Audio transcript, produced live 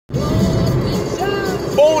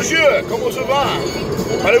Bonjour, comment ça va?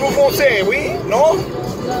 Parlez-vous français, oui? Non?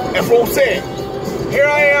 En français. Here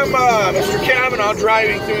I am, Mr. Kavanaugh,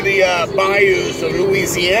 driving through the bayous of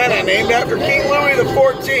Louisiana, named after King Louis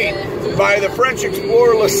XIV by the French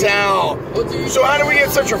explorer LaSalle. So how do we get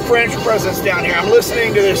such a French presence down here? I'm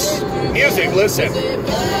listening to this music. Listen.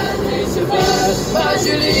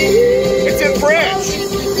 It's in French.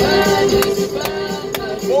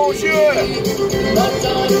 Bonjour.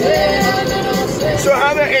 So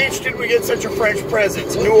how the H did we get such a French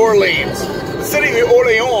presence? New Orleans. The city of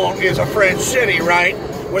Orleans is a French city, right?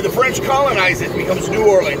 Where the French colonize it becomes New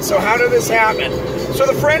Orleans. So how did this happen? So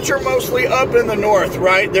the French are mostly up in the north,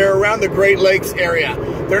 right? They're around the Great Lakes area.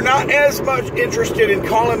 They're not as much interested in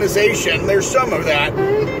colonization. There's some of that.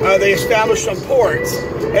 They established some ports,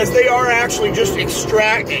 as they are actually just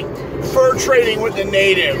extracting, fur trading with the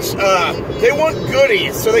natives. They want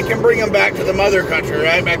goodies so they can bring them back to the mother country,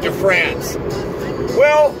 right? Back to France.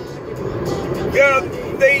 Well,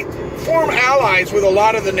 they form allies with a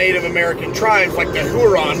lot of the Native American tribes, like the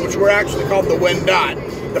Huron, which were actually called the Wendat.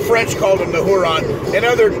 The French called them the Huron, and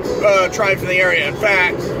other tribes in the area. In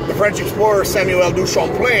fact, the French explorer Samuel du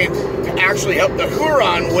Champlain actually helped the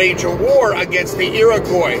Huron wage a war against the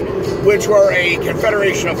Iroquois, which were a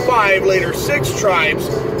confederation of 5, later 6 tribes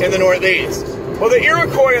in the Northeast. Well, the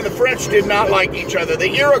Iroquois and the French did not like each other.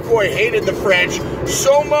 The Iroquois hated the French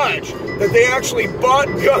so much that they actually bought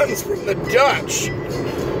guns from the Dutch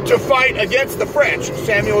to fight against the French.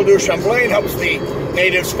 Samuel du Champlain helps the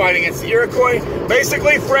natives fight against the Iroquois.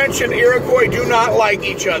 Basically, French and Iroquois do not like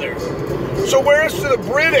each other. So whereas the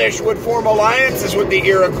British would form alliances with the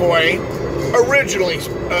Iroquois, originally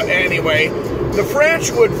anyway, the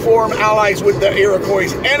French would form allies with the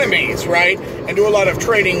Iroquois' enemies, right? And do a lot of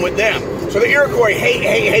trading with them. So the Iroquois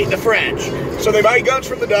hate the French. So they buy guns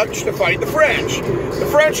from the Dutch to fight the French. The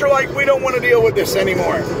French are like, we don't want to deal with this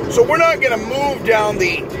anymore. So we're not going to move down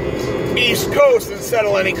the East Coast and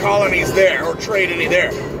settle any colonies there or trade any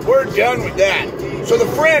there. We're done with that. So the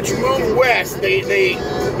French move west. They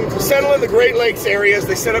settle in the Great Lakes areas.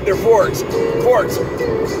 They set up their forts.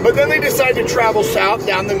 But then they decide to travel south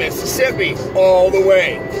down the Mississippi all the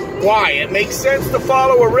way. Why? It makes sense to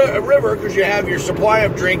follow a river because you have your supply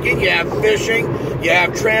of drinking, you have fishing, you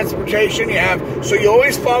have transportation, so you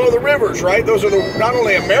always follow the rivers, right? Those are not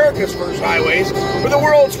only America's first highways, but the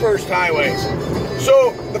world's first highways.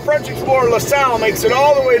 So the French explorer LaSalle makes it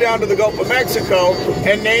all the way down to the Gulf of Mexico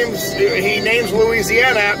and he names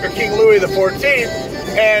Louisiana after King Louis XIV,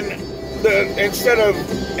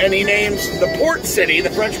 and he names the port city,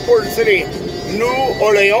 the French port city, New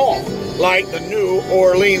Orleans, like the New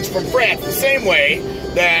Orleans from France, the same way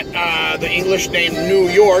that the English named New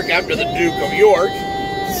York after the Duke of York,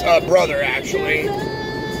 brother actually.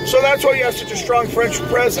 So that's why you have such a strong French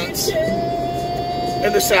presence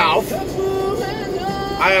in the South.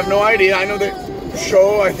 I have no idea. I know that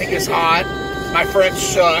show I think is hot. My French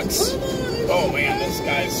sucks. Oh man, this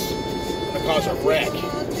guy's gonna cause a wreck.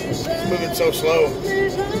 He's moving so slow.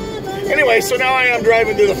 Anyway, so now I am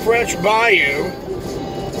driving through the French Bayou,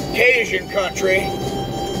 CAJUN country.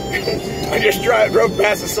 I just drove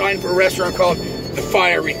past a sign for a restaurant called the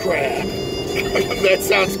Fiery Crab. That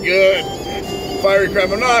sounds good. Fiery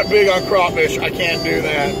Crab. I'm not big on crawfish. I can't do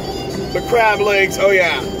that. But crab legs, oh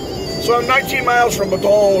yeah. So I'm 19 miles from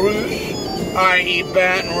Baton Rouge, i.e.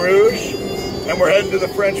 Baton Rouge, and we're heading to the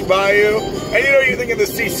French Bayou. And you know, you're thinking the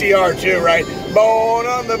CCR too, right? Born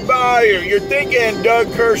on the Bayou. You're thinking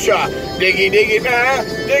Doug Kershaw. Diggy, diggy, nah,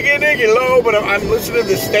 diggy, diggy, low. But I'm listening to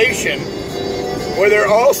the station where they're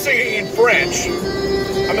all singing in French.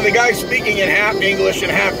 I mean, the guy's speaking in half English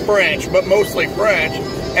and half French, but mostly French.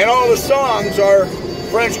 And all the songs are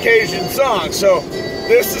French Cajun songs. So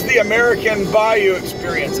this is the American Bayou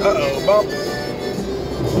experience. Uh-oh, bump.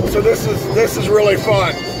 So this is really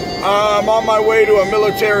fun. I'm on my way to a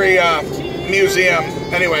military museum.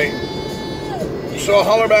 Anyway, so I'll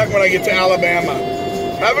holler back when I get to Alabama.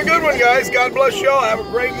 Have a good one, guys. God bless y'all. Have a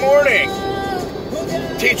great morning.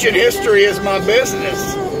 Teaching history is my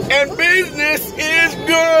business. And business is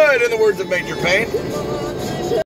good, in the words of Major Payne.